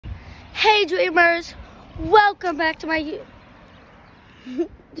Hey dreamers, welcome back to my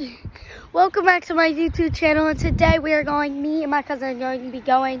YouTube channel, and today me and my cousin are going to be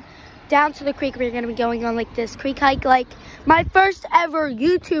going down to the creek. We're going to be going on like this creek hike, like my first ever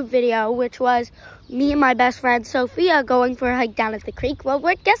YouTube video, which was me and my best friend Sophia going for a hike down at the creek. Well,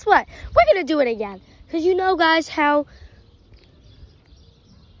 guess what? We're going to do it again, because you know guys how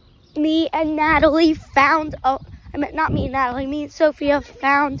me and Natalie found me and Sophia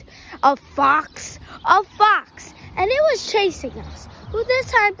found a fox, and it was chasing us. Well, this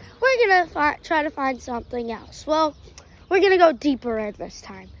time, we're gonna try to find something else. Well, we're gonna go deeper in this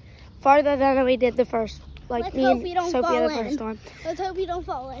time, farther than we did the first, like me and Sophia the first one. Let's hope we don't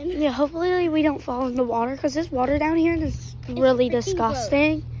fall in. Yeah, hopefully we don't fall in the water, because this water down here is really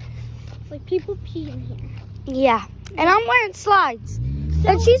disgusting. Gross. Like people pee in here. Yeah, and I'm wearing slides,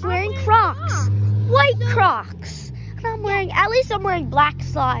 and she's wearing Crocs. White Crocs, and I'm wearing black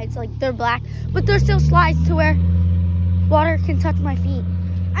slides. Like they're black, but they're still slides to where water can touch my feet.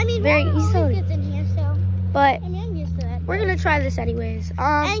 I mean, very easily. Gets in here, so. But I mean, I'm used to that. We're gonna try this anyways.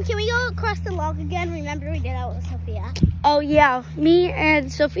 And can we go across the log again? Remember we did that with Sophia. Oh yeah, me and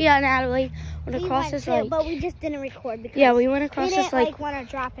Sophia and Natalie went across this lake. But we just didn't record because yeah, we went across this like want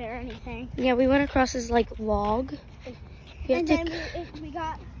to drop it or anything. Yeah, we went across this like log. And then we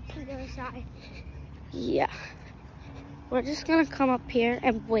got to the other side. Yeah, we're just gonna come up here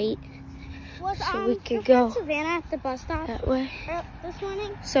and wait so we can go. Savannah at the bus stop that way this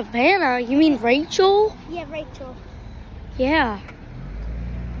morning. Savannah? You mean Rachel? Yeah, Rachel. Yeah,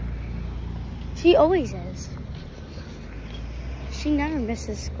 she always is. She never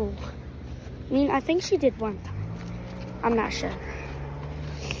misses school. I mean, I think she did one time. I'm not sure.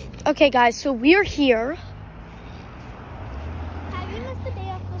 Okay, guys, so we're here. Have you missed a day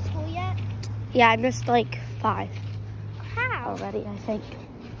off of school yet? Yeah, I missed like 5. How? Already, I think.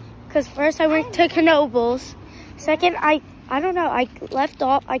 Because first I went to Knoebels. Second, I don't know, I left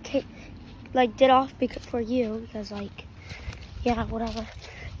off, did off for you, because like, yeah, whatever.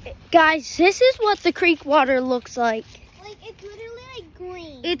 Guys, this is what the creek water looks like. Like, it's literally like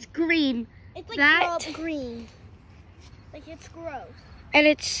green. It's green. It's like green. Like, it's gross. And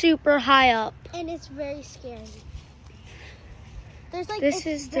it's super high up. And it's very scary. This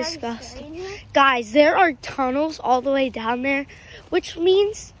is disgusting. Guys, there are tunnels all the way down there, which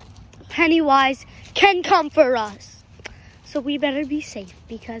means Pennywise can come for us. So we better be safe,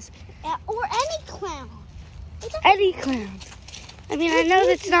 because... or any clown. Any clown. I mean, I know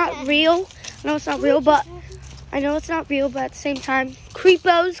that's not real. I know it's not real, but... at the same time,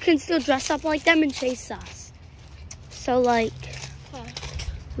 creepos can still dress up like them and chase us. So, like,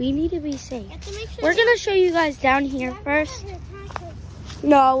 we need to be safe. We're going to show you guys down here first.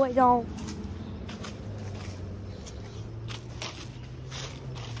 No, I don't.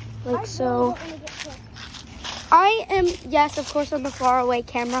 Like, so. I am, yes, of course, on the far away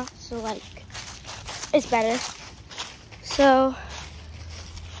camera. So, like, it's better. So,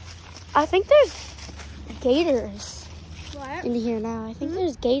 I think there's gators in here now. I think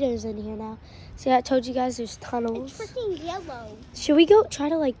there's gators in here now. See, I told you guys there's tunnels. It's freaking yellow. Should we go try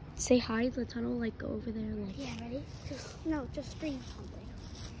to, like, say hi to the tunnel, like, go over there? Like... Yeah, ready? Just scream something.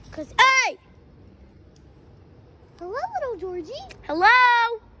 Hey! Hello, little Georgie. Hello?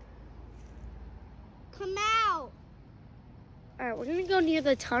 Come out. All right, we're going to go near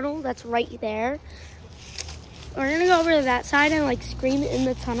the tunnel that's right there. We're going to go over to that side and, like, scream in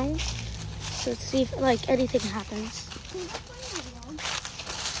the tunnel. So see if, like, anything happens.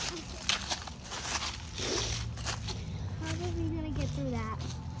 How are we going to get through that?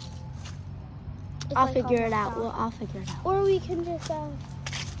 I'll figure it out. Well, I'll figure it out. Or we can just,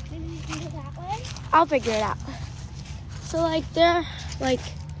 maybe we can go that way? I'll figure it out. So, like, there are, like,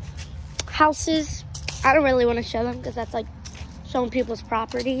 houses. I don't really want to show them because that's, like, showing people's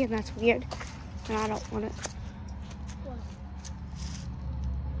property, and that's weird. And I don't want it. What?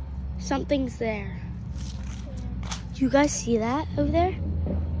 Something's there. Do you guys see that over there?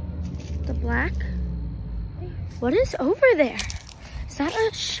 The black? What is over there? Is that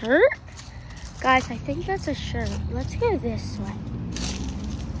a shirt? Guys, I think that's a shirt. Let's go this way.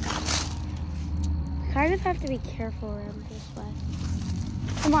 Kind of have to be careful around this way.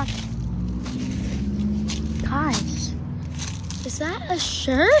 Come on. Guys, is that a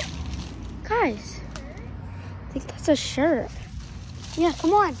shirt? Guys, I think that's a shirt. Yeah,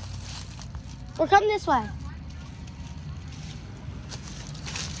 come on. We're coming this way.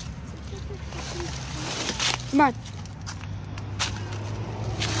 Come on.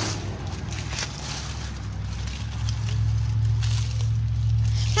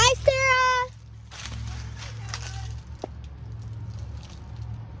 Hi, Sarah.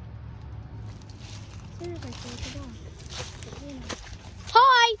 There's like a dog.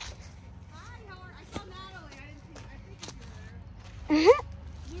 Hi. Hi, how are I saw Natalie. I didn't see. I think you were there.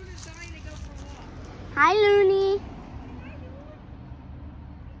 Luna's dying to go for a walk. Hi, Looney.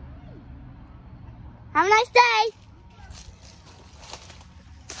 Have a nice day.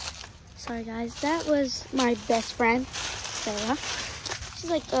 Sorry, guys. That was my best friend, Sarah. She's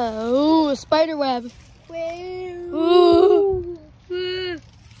like, oh, a spider web. Ooh.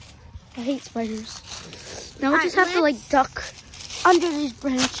 I hate spiders. Now we just have to like duck under these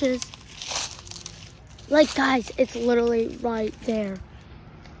branches. Like, guys, it's literally right there.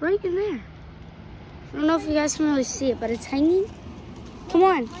 Right in there. I don't know if you guys can really see it, but it's hanging. Come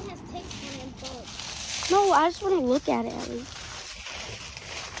on. Mine has ticks on it, bugs. No, I just want to look at it at least.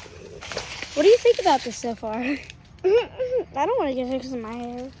 What do you think about this so far? I don't want to get ticks in my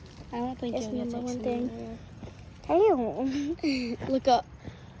hair. I don't think It's you'll the get number ticks one in thing. your hair. Look up.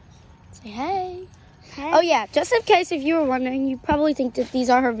 Say hey. Hey. Oh yeah, just in case if you were wondering, you probably think that these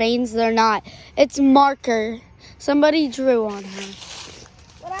are her veins. They're not. It's marker. Somebody drew on her.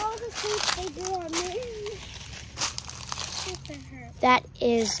 When I was asleep, they drew on me. That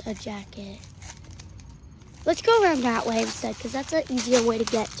is a jacket. Let's go around that way instead, because that's an easier way to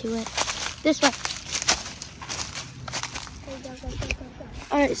get to it. This way.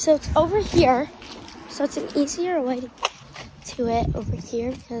 Alright, so it's over here. So it's an easier way to it over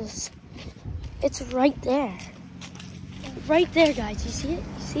here, because it's right there. Right there, guys. You see it?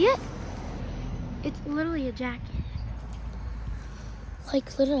 You see it? It's literally a jacket.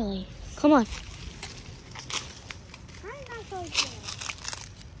 Like, literally. Come on.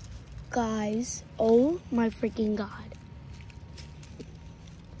 Guys, oh my freaking God.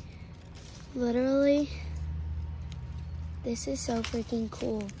 Literally, this is so freaking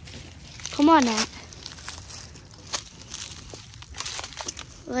cool. Come on, Nat.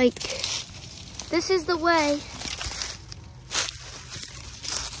 Like, this is the way.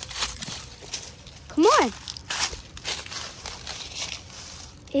 Come on.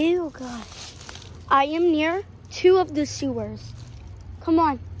 Ew, God. I am near 2 of the sewers. Come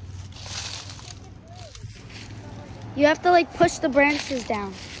on. You have to like push the branches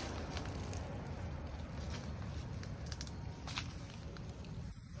down.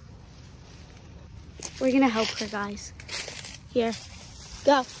 We're gonna help her, guys. Here,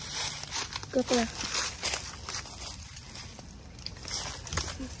 go. Go for it.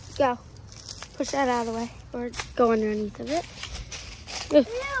 Go. Push that out of the way or go underneath of it. Ugh.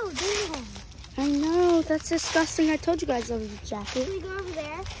 Ew, damn. I know, that's disgusting. I told you guys that was a jacket. Can we go over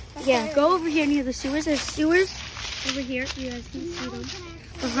there? Yeah, go over here near the sewers. There's sewers over here. You guys can see them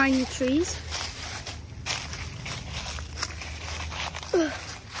behind the trees. Ugh,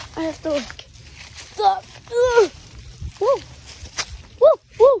 I have to look. Look. Ugh. Woo. Woo.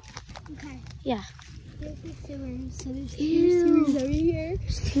 Woo. Okay. Yeah. There's the sewers. So there's Ew. sewers over here.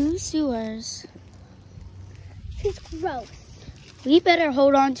 There's 2 sewers. This is gross. We better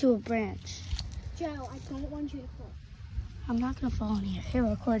hold on to a branch. Joe, I don't want you to fall. I'm not gonna fall in here. Here,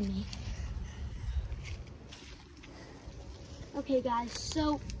 record me. Okay, guys,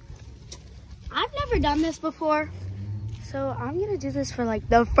 so I've never done this before. So I'm gonna do this for like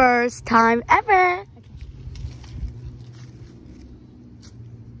the first time ever.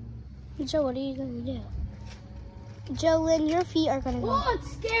 Okay. Joe, what are you gonna do? Jolyn, your feet are gonna go. Oh,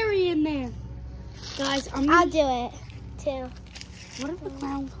 it's scary in there. Guys, I'll gonna do it too. What if the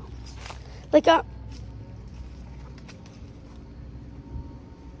clown comes? Like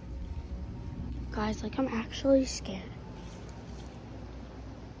guys, like I'm actually scared.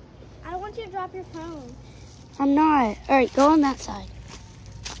 I don't want you to drop your phone. I'm not. All right, go on that side.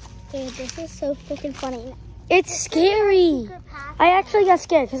 Dude, this is so freaking funny. It's scary. Secret path. I actually got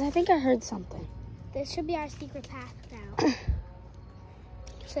scared because I think I heard something. This should be our secret path now.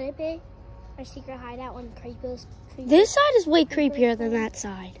 Should it be? Our secret hideout when creepers. This side is way creepier than that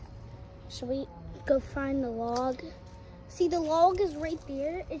side. Should we go find the log? See, the log is right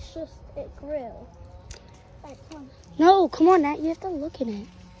there. It's just, it grew. All right, come on. No, come on, Nat. You have to look in it.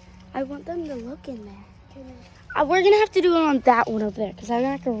 I want them to look in there. Okay, now. We're going to have to do it on that one over there because I'm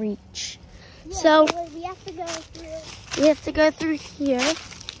not going to reach. Yeah, So we have to go through. we have to go through here.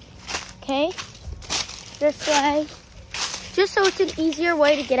 Okay? This way. Just so it's an easier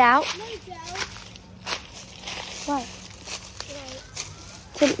way to get out. No, Joe. What? Right.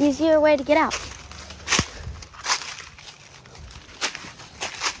 It's an easier way to get out.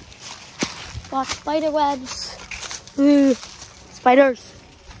 Watch spider webs. Ooh, spiders.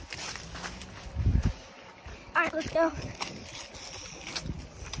 All right, let's go.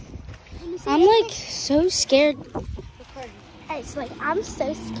 I'm like so scared. Hey, so like I'm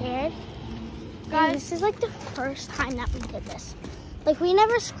so scared. Guys, this is like the first time that we did this. Like, we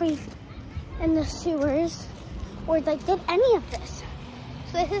never screamed in the sewers or like did any of this.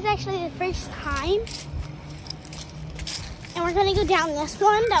 So this is actually the first time. And we're gonna go down this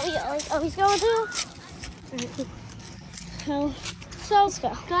one that we like always go to. So let's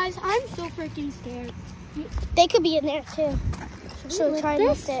go. Guys, I'm so freaking scared. They could be in there too. So try and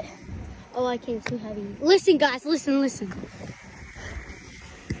lift it. Oh, I can't, it's too heavy. Listen, guys, listen.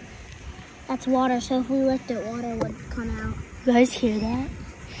 That's water, so if we lift it, water would come out. You guys hear that?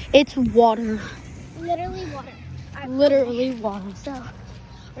 It's water. Literally water. Literally water. So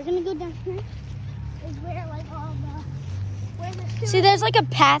we're gonna go down here. Is where like all where the See, there's like a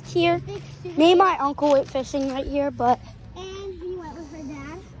path here. big sewer. Me and my uncle went fishing right here, but And he went with her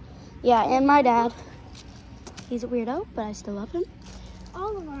dad. yeah, and my dad. He's a weirdo, but I still love him.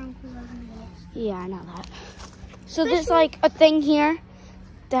 All of our uncles are in there. Yeah, I know that. So there's like a thing here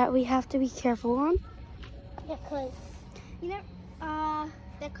that we have to be careful on. Yeah, cause you know,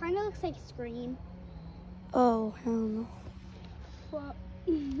 that kind of looks like Scream. Oh, hell no. Well,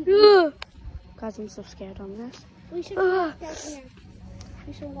 Ugh. Guys, I'm so scared on this. we should walk down here.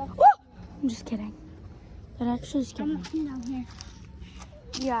 We should walk. I'm just kidding. That actually scared I'm me. looking down here.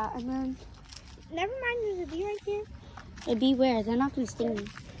 Yeah, and then Never mind, there's a bee right here. beware, they're not gonna sting me.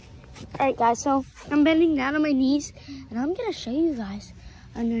 All right, guys, so I'm bending down on my knees, and I'm gonna show you guys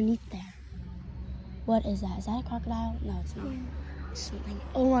underneath there. What is that? Is that a crocodile? No, it's not. It's something.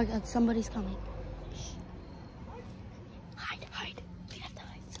 Oh my God, somebody's coming. Shh. Hide. We have to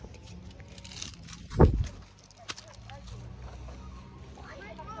hide. Somebody's here.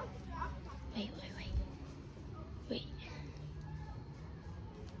 Wait.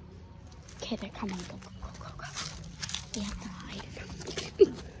 Okay, they're coming. Go. We have to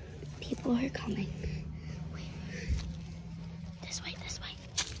hide. People are coming. Wait. This way.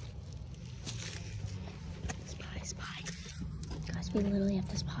 Spy. Guys, we literally have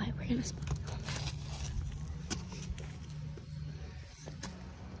to spy. We're gonna spy.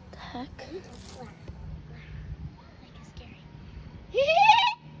 The heck? Like it's scary.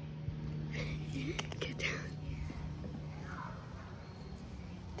 Get down.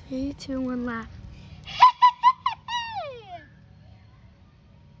 3, 2, 1, laugh.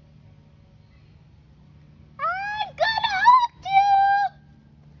 I'm gonna hug you.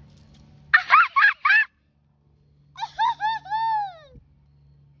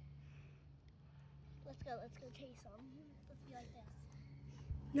 Let's go chase them. Let's be like this.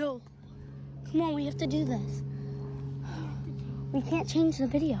 No. Come on, we have to do this. We can't change the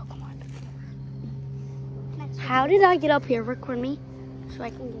video. Come on. How did I get up here? Record me so I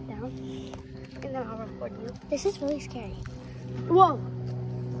can get down. And then I'll record you. This is really scary. Whoa.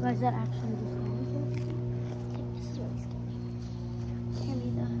 Guys, that actually just This is really scary. Hand me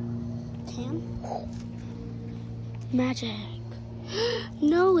the Tam? magic.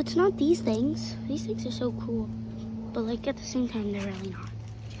 No, it's not these things. These things are so cool. But like at the same time, they're really not.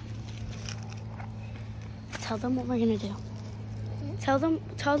 Tell them what we're gonna do. Tell them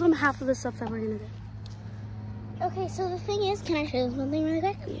half of the stuff that we're gonna do. Okay, so the thing is, can I show you something really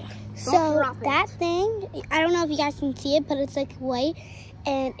quick? Yeah. So drop it. that thing, I don't know if you guys can see it, but it's like white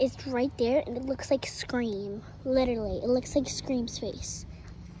and it's right there and it looks like Scream. Literally, it looks like Scream's face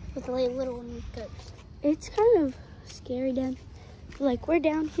with like little goats. It's kind of scary down. Like we're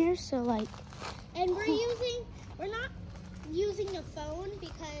down here, so like. And we're not using the phone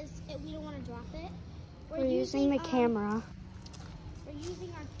because we don't want to drop it. We're using the camera. We're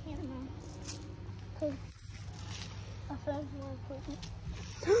using our camera because our phone's more important.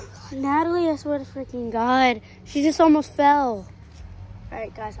 Natalie, I swear to freaking God, she just almost fell. All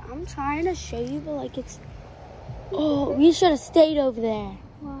right, guys, I'm trying to show you, but like it's. Oh, we should have stayed over there.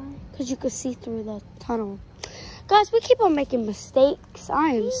 Why? Because you could see through the tunnel. Guys, we keep on making mistakes. I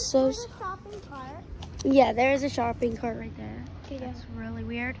am so. There's a shopping cart. Yeah, there is a shopping cart right there. Okay, That's really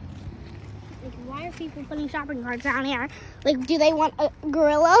weird. Like, why are people putting shopping carts down here? Like, do they want a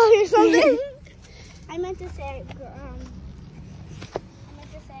gorilla or something? I meant to say,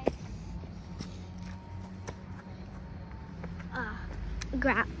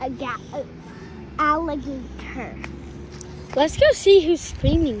 alligator. Let's go see who's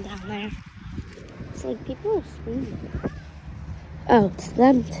screaming down there. It's like people are screaming. Oh, it's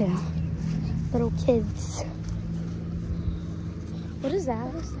them too. Little kids. What is that?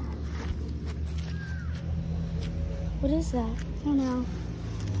 What is that? I don't know.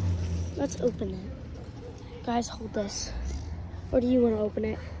 Let's open it. Guys, hold this. Or do you want to open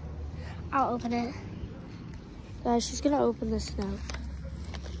it? I'll open it. Guys, she's gonna open this note.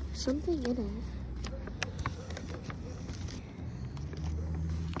 Something in it.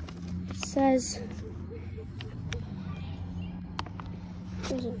 says,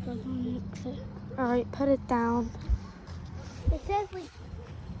 there's a bug on it. All right, put it down. It says like,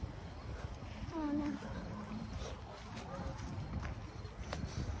 oh no.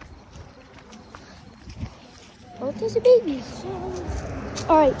 Oh, there's a babies.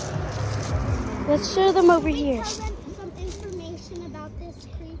 All right, let's show them over here. Tell them some information about this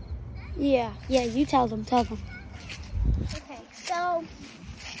creek. Yeah, you tell them. Okay, so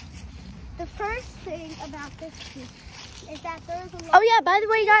the first thing about this creek is that there's a lot. Oh yeah, by the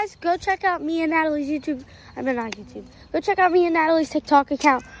way, guys, go check out me and Natalie's YouTube. I mean, not YouTube. Go check out me and Natalie's TikTok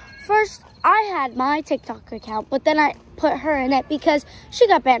account. First, I had my TikTok account, but then I put her in it because she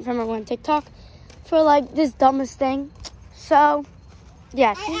got banned from her one TikTok for like this dumbest thing. So,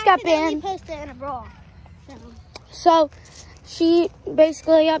 yeah, she's got banned. I posted in a bra. So, she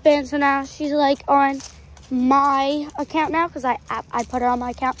basically got banned. So now she's like on my account now because I put her on my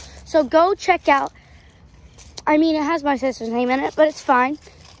account. So go check out. I mean, it has my sister's name in it, but it's fine.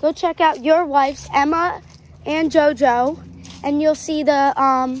 Go check out your wife's, Emma and JoJo, and you'll see the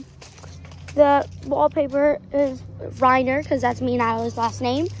wallpaper is Reiner because that's me and Natalie's last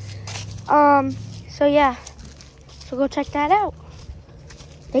name. So yeah, so go check that out.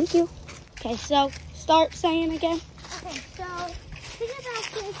 Thank you. Okay, so start saying again. Okay, so the thing about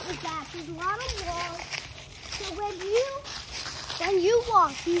this is that there's a lot of walls. So when you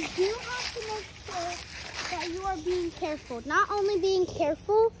walk, you do have to make sure that you are being careful. Not only being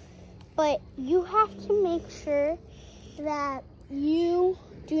careful, but you have to make sure that you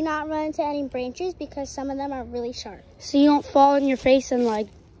do not run into any branches because some of them are really sharp. So you don't fall on your face and like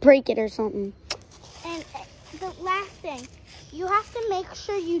break it or something. And the last thing, you have to make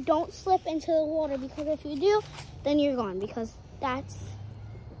sure you don't slip into the water because if you do, then you're gone because that's...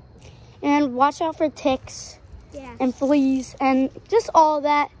 And watch out for ticks and fleas and just all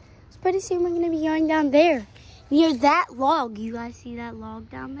that. So pretty soon we're going to be going down there near that log. You guys see that log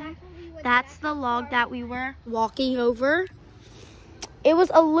down there? That's the log that we were walking over. It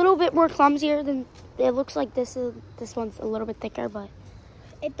was a little bit more clumsier than it looks like. This one's a little bit thicker, but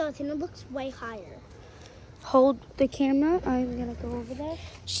it does, and it looks way higher. Hold the camera. I'm gonna go over there.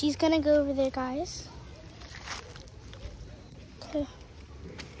 She's gonna go over there, guys. Okay.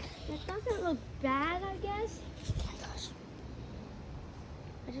 It doesn't look bad, I guess. Oh my gosh.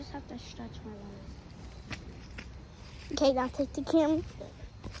 I just have to stretch my legs. Okay, now take the camera.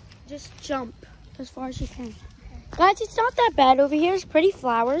 Just jump as far as you can. Guys, it's not that bad over here. It's pretty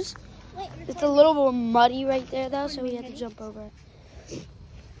flowers. It's a little more muddy right there, though, so we have to jump over it.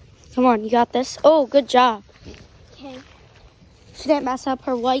 Come on, you got this. Oh, good job. Okay. She didn't mess up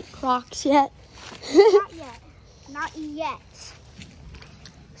her white Crocs yet. Not yet. Not yet.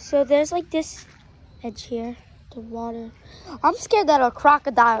 So there's like this edge here, the water. I'm scared that a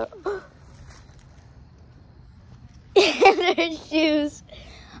crocodile. Their shoes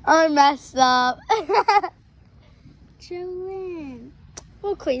are messed up. Jolene.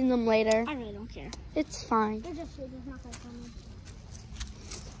 We'll clean them later. I really don't care. It's fine. They're just shoes. It's not that funny.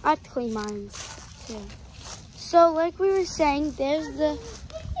 I have to clean mine too. So like we were saying, there's the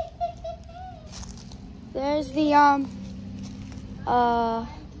I'm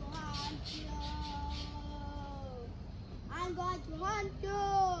going to hunt you.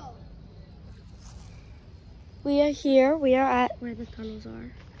 We are here. We are at where the tunnels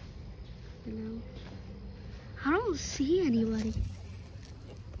are. You know, I don't see anybody.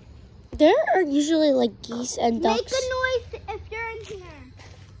 There are usually like geese and ducks. Make a noise if you're in here.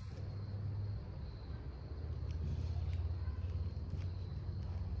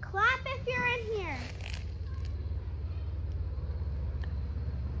 Clap if you're in here.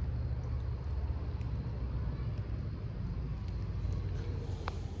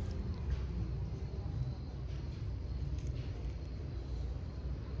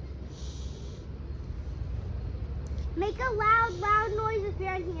 Make a loud noise if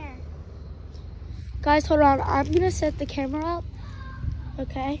you're in here. Guys, hold on. I'm gonna set the camera up.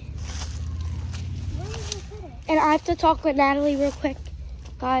 Okay. Where did you put it? And I have to talk with Natalie real quick.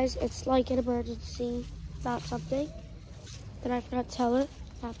 Guys, it's like an emergency about something that I forgot to tell her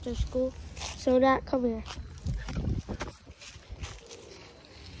after school. So Nat, come here.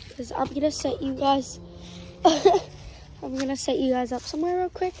 Because I'm gonna set you guys up somewhere real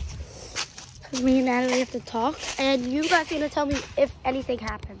quick. Because me and Natalie have to talk. And you guys are gonna tell me if anything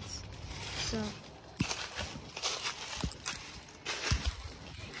happens. So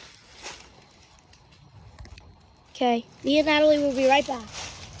okay, me and Natalie will be right back.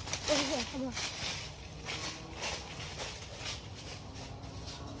 Over here, come on.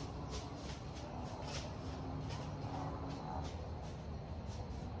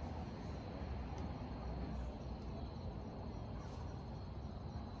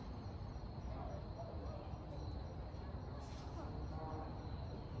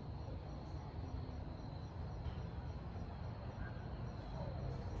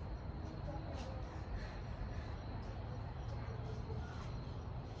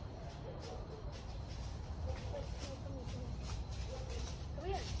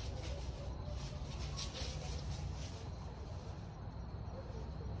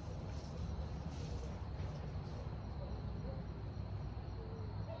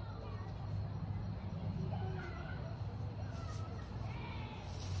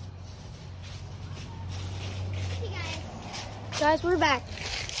 Guys, we're back.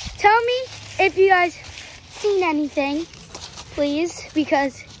 Tell me if you guys seen anything, please,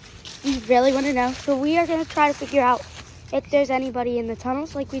 because we really want to know. So we are going to try to figure out if there's anybody in the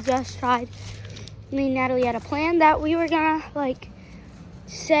tunnels like we just tried. Me and Natalie had a plan that we were going to, like,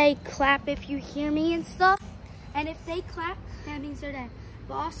 say clap if you hear me and stuff. And if they clap, that means they're there.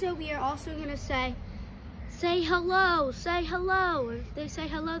 But also, we are also going to say hello, say hello. And if they say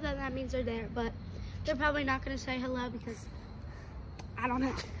hello, then that means they're there. But they're probably not going to say hello because, I don't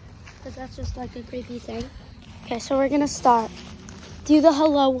know. Because that's just like a creepy thing. Okay, so we're going to start. Do the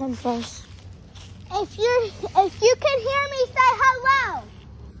hello one first. If you can hear me, say hello.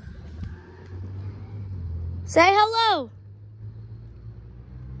 Say hello.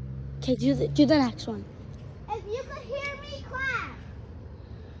 Okay, do the next one. If you can hear me, clap.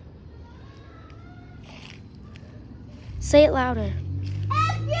 Say it louder.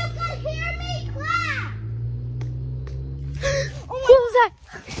 If you can hear me, clap. Oh, what was that?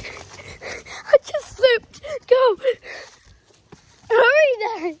 I just slipped. Go. Hurry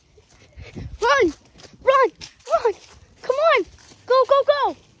then. Run. Run. Run. Come on. Go, go,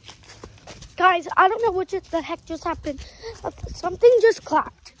 go. Guys, I don't know what the heck just happened. Something just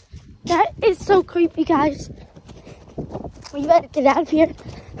clapped. That is so creepy, guys. We better get out of here.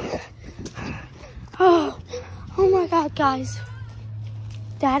 Oh my God, guys.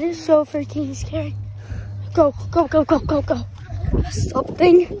 That is so freaking scary. Go, go, go, go, go, go.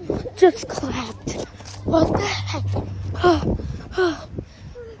 Something just clapped. What the heck?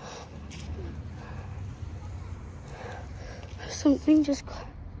 Something just clapped.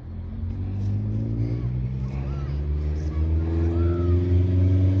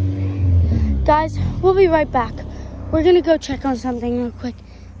 Guys, we'll be right back. We're gonna go check on something real quick.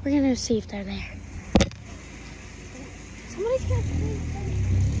 We're gonna see if they're there. Somebody's gonna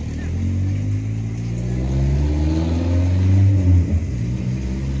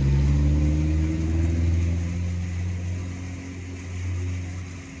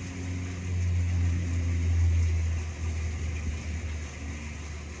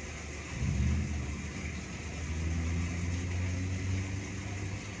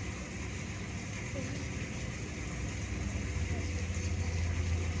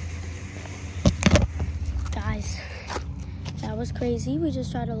Guys, that was crazy. We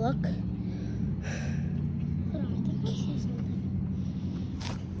just tried to look. Hold on, I think I see something.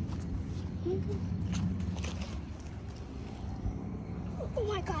 Oh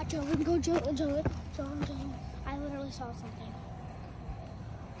my God, Joey, go, Joey. I literally saw something.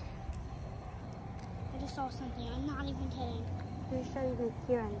 I just saw something. I'm not even kidding. Are you sure you didn't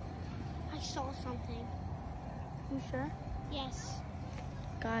hear anything? I saw something. You sure? Yes.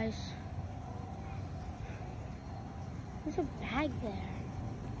 Guys, there's a bag there.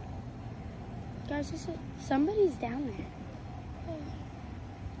 Guys, somebody's down there.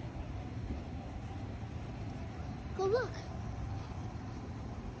 Go look.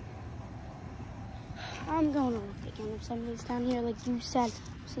 I'm going to look again if somebody's down here, like you said.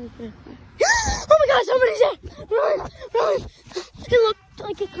 Oh my God, somebody's there! Run! Run! It looked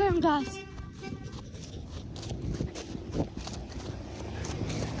like a clown, guys.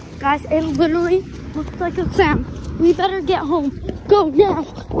 Guys, it literally looked like a clown. We better get home. Go now.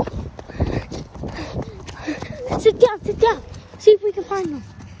 Sit down, sit down. See if we can find him.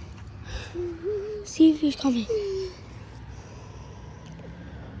 See if he's coming.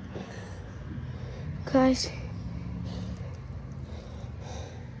 Guys.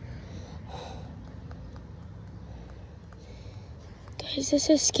 Guys, this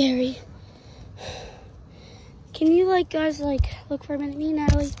is scary. Can you guys look for a minute? Me and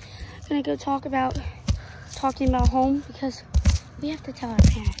Natalie are gonna go talking about home because we have to tell our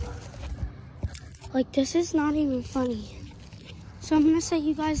parents. This is not even funny. So I'm gonna set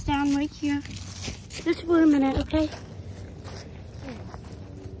you guys down right here. Just for a minute, okay?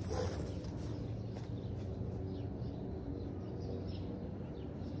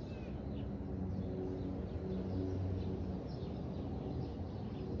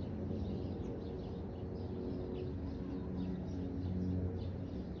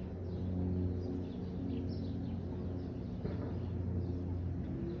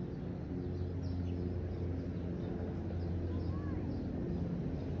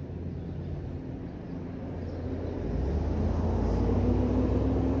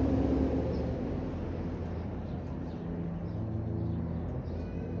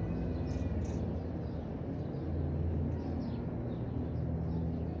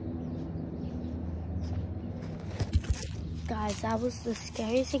 Guys, that was the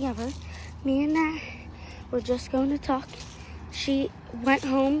scariest thing ever. Me and Nat were just going to talk. She went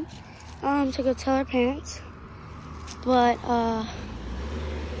home to go tell her parents. But,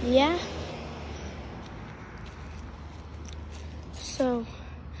 yeah. So,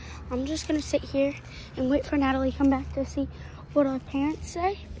 I'm just gonna sit here and wait for Natalie to come back to see what our parents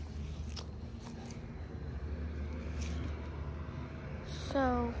say.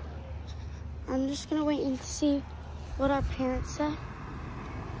 So, I'm just gonna wait and see what our parents say.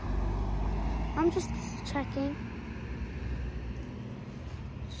 I'm just checking.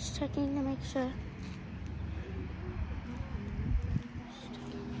 Just checking to make sure.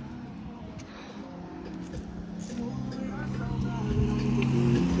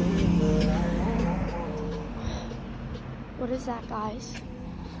 What is that, guys?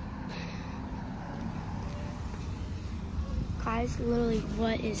 Guys, literally,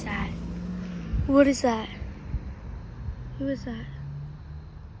 what is that? What is that? Who is that?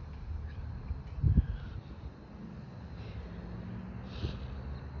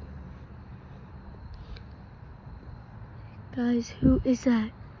 Guys, who is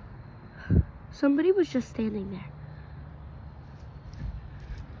that? Somebody was just standing there.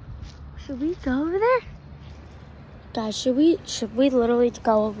 Should we go over there? Guys, should we literally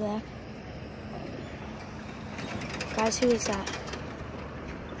go over there? Guys, who is that?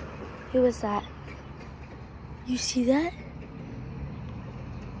 Who is that? You see that?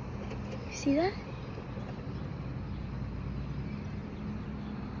 You see that?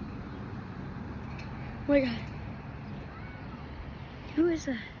 Oh my God. Who is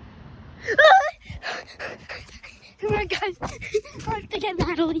that? Come on, guys. I have to get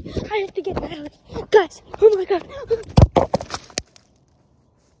Natalie. I have to get Natalie. Guys, oh my God.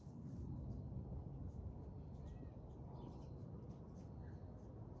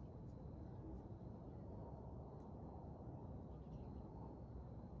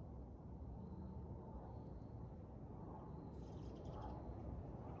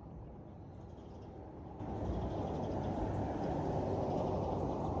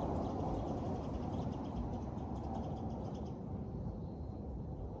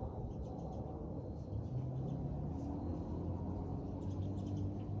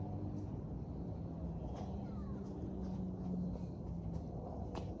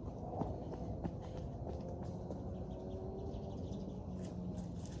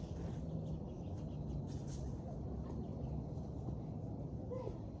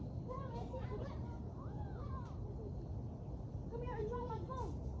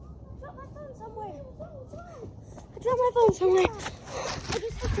 I dropped my phone somewhere. I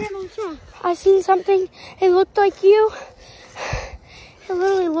just had Grandma's phone. I seen something. It looked like you. It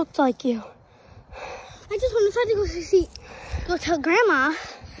literally looked like you. I just went inside to go tell Grandma.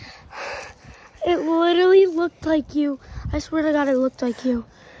 It literally looked like you. I swear to God, it looked like you.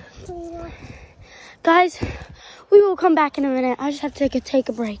 Guys, we will come back in a minute. I just have to take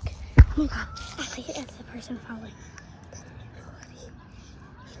a break. Oh my God. I think it's the person following.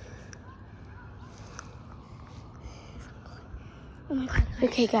 Oh my God.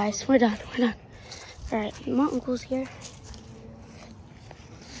 Okay, guys, we're done. We're done. All right, my uncle's here.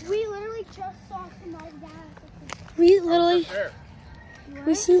 We literally just saw somebody down. We literally,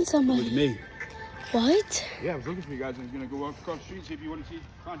 we seen It was somebody. me. What? Yeah, I was looking for you guys. I was gonna go walk across the street and see if you want to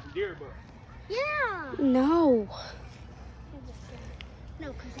find some deer, but Yeah. No.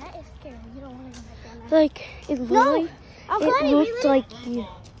 No, because that is scary. You don't want to go back down there. Like, it literally, I'll it tell you, looked like you.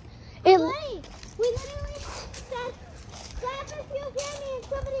 It. We literally said, clap if you hear me, and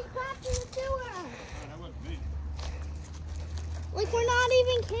somebody clapped in the sewer. that wasn't me. Like, we're not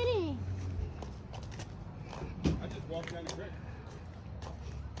even kidding. I just walked down the creek.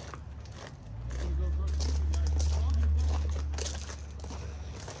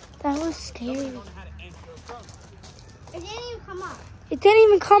 That was scary. It didn't even come up. It didn't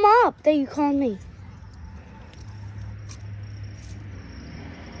even come up that you called me.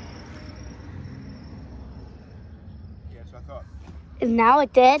 Yeah, so I thought. And now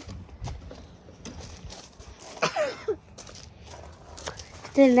it did. It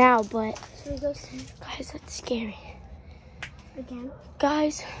did now, but Should we go see guys, that's scary. again?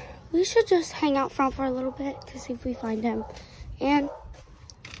 Guys, we should just hang out front for a little bit to see if we find him. And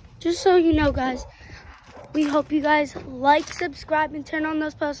just so you know, guys, we hope you guys like, subscribe, and turn on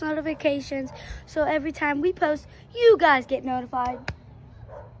those post notifications so every time we post, you guys get notified.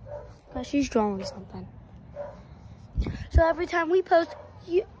 But she's drawing something. So every time we post,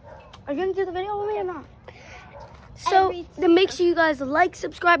 you are you gonna do the video with me or not? So then make sure you guys like,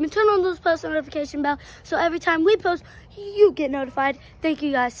 subscribe, and turn on those post notification bell so every time we post, you get notified. Thank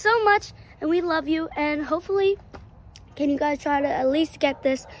you guys so much, and we love you. And hopefully, can you guys try to at least get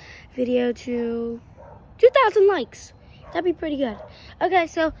this video to 2,000 likes? That'd be pretty good. Okay,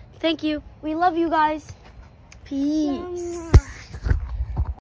 so thank you. We love you guys. Peace. Peace.